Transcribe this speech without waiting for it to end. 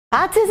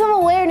Autism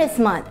Awareness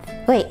Month.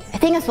 Wait, I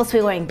think I'm supposed to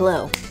be wearing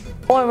blue.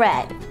 Or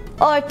red.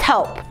 Or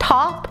taupe.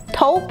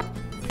 Taupe?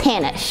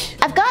 Tannish.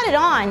 I've got it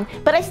on,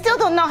 but I still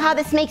don't know how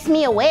this makes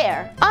me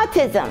aware.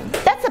 Autism.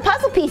 That's a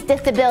puzzle piece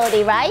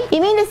disability, right?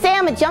 You mean to say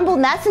I'm a jumbled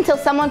mess until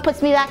someone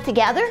puts me back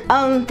together?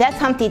 That's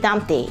Humpty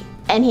Dumpty.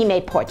 And he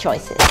made poor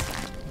choices.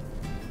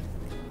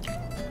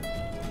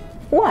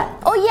 What?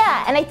 Oh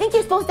yeah, and I think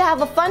you're supposed to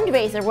have a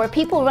fundraiser where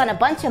people run a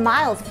bunch of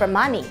miles for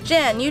money.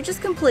 Jen, you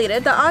just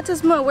completed the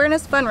Autism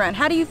Awareness Fun Run.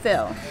 How do you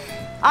feel?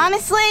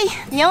 Honestly,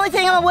 the only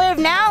thing I'm aware of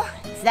now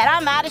is that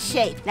I'm out of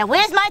shape. Now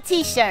where's my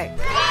t-shirt?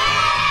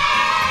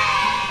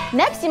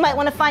 Next, you might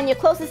want to find your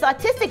closest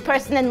autistic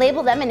person and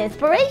label them an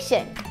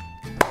inspiration.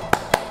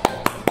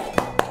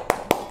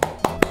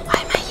 Why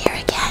am I here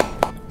again?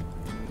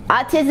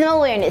 Autism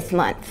Awareness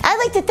Month. I'd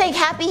like to thank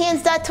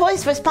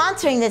HappyHands.Toys for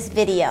sponsoring this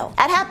video.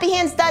 At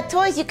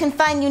HappyHands.Toys, you can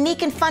find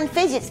unique and fun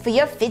fidgets for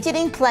your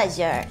fidgeting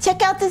pleasure.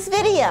 Check out this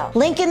video.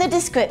 Link in the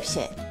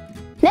description.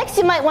 Next,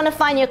 you might want to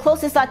find your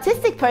closest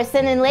autistic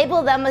person and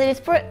label them an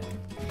inspiration.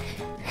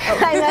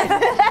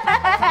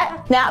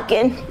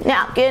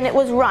 Napkin, it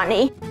was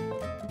runny.